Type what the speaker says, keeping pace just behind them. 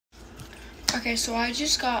Okay, so I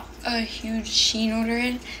just got a huge Shein order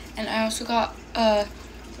in, and I also got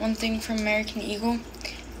one thing from American Eagle.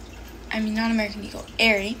 I mean, not American Eagle,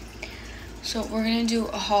 Aerie. So we're gonna do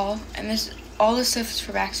a haul, and all this stuff is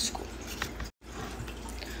for back to school.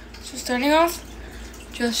 So starting off,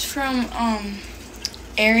 just from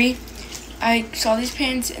Aerie, I saw these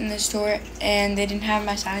pants in the store, and they didn't have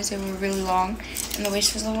my size. They were really long, and the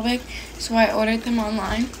waist was a little big, so I ordered them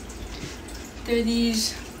online. They're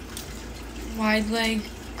these wide leg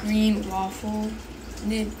green waffle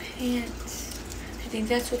knit pants. I think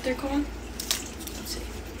that's what they're called. Let's see.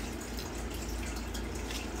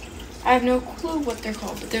 I have no clue what they're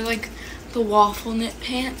called, but they're like the waffle knit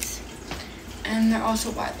pants, and they're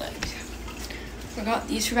also wide legged. I got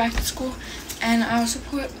these for back to school, and I also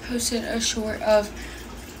posted a short of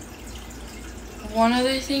one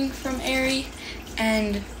other thing from Aerie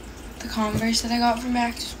and the Converse that I got from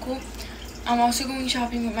back to school. I'm also going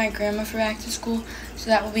shopping with my grandma for back to school, so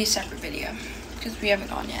that will be a separate video because we haven't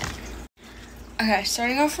gone yet. Okay,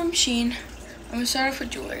 starting off from Shein, I'm gonna start off with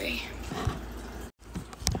jewelry.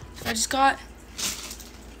 So I just got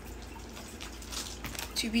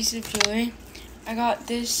 2 pieces of jewelry. I got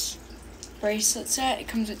this bracelet set. It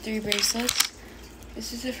comes with 3 bracelets.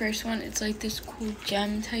 This is the first one. It's like this cool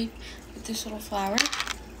gem type with this little flower.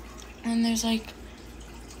 And there's like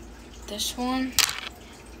this one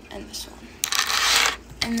and this one.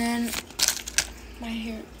 And then my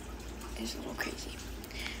hair is a little crazy.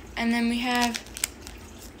 And then we have,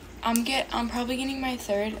 I'm probably getting my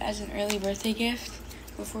 3rd as an early birthday gift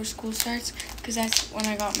before school starts, because that's when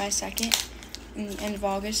I got my 2nd in the end of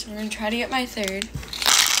August. We're gonna try to get my 3rd.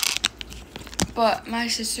 But my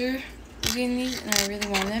sister was getting these, and I really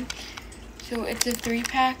wanted them. So it's a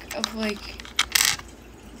 3-pack of like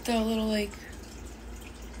the little like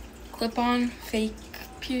clip-on fake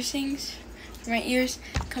piercings for my ears.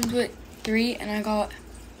 Comes with 3, and I got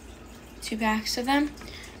 2 packs of them.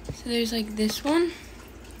 So there's like this one,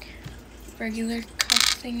 regular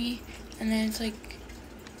cuff thingy, and then it's like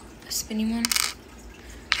a spinny one.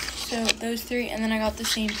 So those 3, and then I got the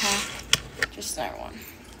same pack, just that one.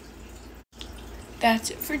 That's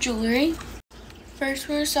it for jewelry. First,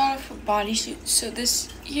 we're gonna start off with bodysuits. So this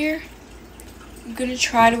year, I'm gonna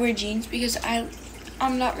try to wear jeans because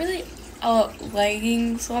I'm not really a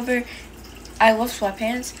leggings lover. I love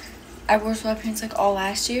sweatpants. I wore sweatpants like all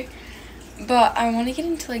last year, but I want to get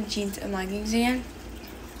into like jeans and leggings again.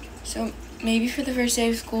 So maybe for the first day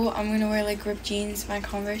of school, I'm gonna wear like ripped jeans, my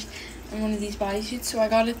Converse, and one of these bodysuits. So I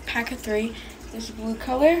got a pack of 3. This blue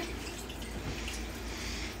color,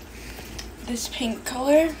 this pink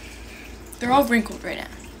color. They're all wrinkled right now.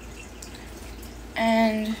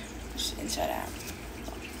 And just inside out.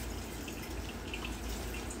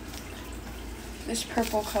 This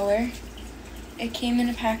purple color. It came in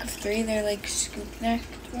a pack of 3. They're like scoop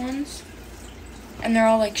necked ones. And they're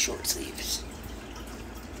all like short sleeves.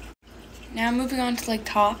 Now moving on to like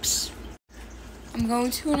tops. I'm going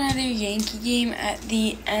to another Yankee game at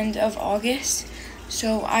the end of August.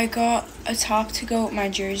 So I got a top to go with my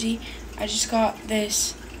jersey. I just got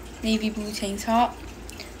this navy blue tank top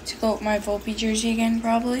to go with my Volpe jersey again,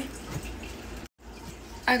 probably.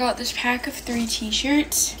 I got this pack of 3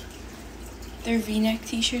 t-shirts. They're v-neck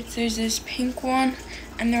t-shirts. There's this pink one,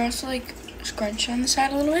 and they're also like scrunched on the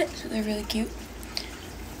side a little bit, so they're really cute.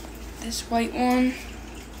 This white one,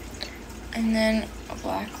 and then a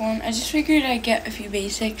black one. I just figured I'd get a few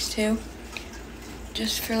basics too,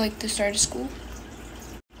 just for like the start of school.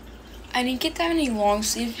 I didn't get that many long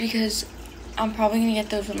sleeves because I'm probably gonna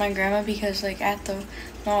get those with my grandma, because like at the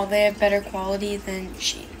mall they have better quality than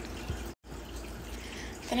Shein.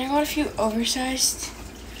 Then I got a few oversized.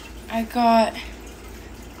 I got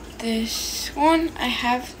this one.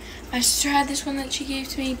 My sister had this one that she gave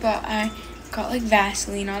to me, but I got like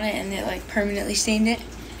Vaseline on it and it like permanently stained it.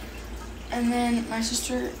 And then my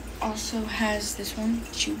sister also has this one.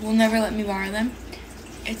 She will never let me borrow them.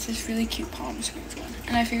 It's this really cute palm screens one,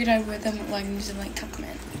 and I figured I'd wear them with leggings and like tuck them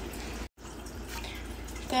in.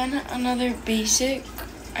 Then another basic,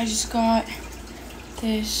 I just got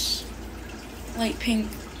this light pink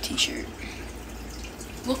t-shirt.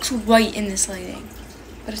 Looks white in this lighting,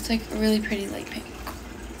 but it's like a really pretty light pink.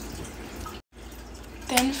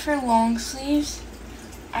 Then for long sleeves,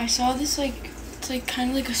 I saw this like, it's like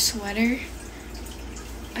kind of like a sweater.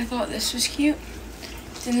 I thought this was cute.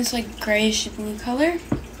 It's in this like grayish blue color,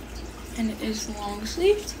 and it is long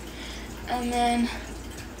sleeved. And then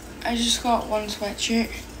I just got one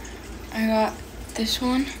sweatshirt. I got this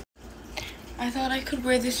one. I thought I could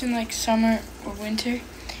wear this in like summer or winter.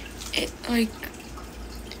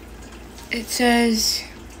 It says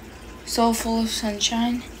 "So full of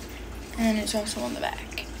sunshine," And then it's also on the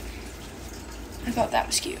back. I thought that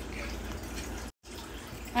was cute.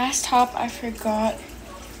 Last top I forgot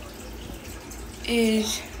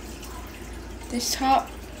is this top.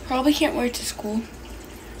 Probably can't wear it to school.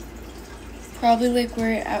 Probably like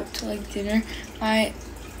wear it out to like dinner. My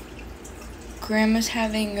grandma's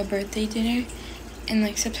having a birthday dinner in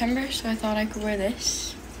like September, so I thought I could wear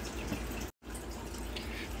this.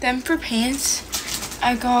 Then for pants,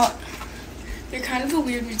 I got, they're kind of a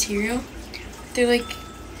weird material. They're like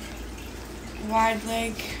wide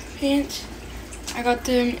leg pants. I got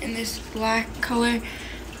them in this black color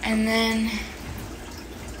and then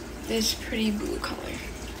this pretty blue color.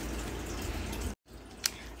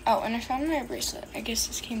 Oh, and I found my bracelet. I guess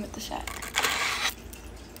this came with the set.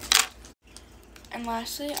 And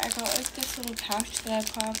lastly, I got like this little pouch that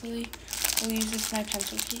I probably will use as my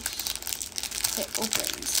pencil case. It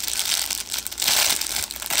opens.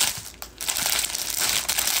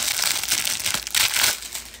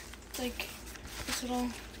 It's like this little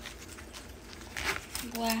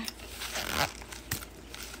black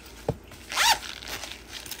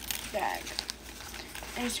bag.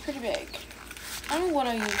 And it's pretty big. I don't know what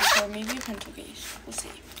I'll use it for, maybe a pencil case. We'll see.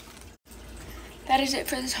 That is it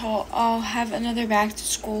for this haul. I'll have another back to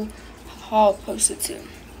school haul posted soon.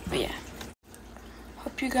 But yeah.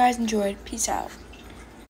 Hope you guys enjoyed. Peace out.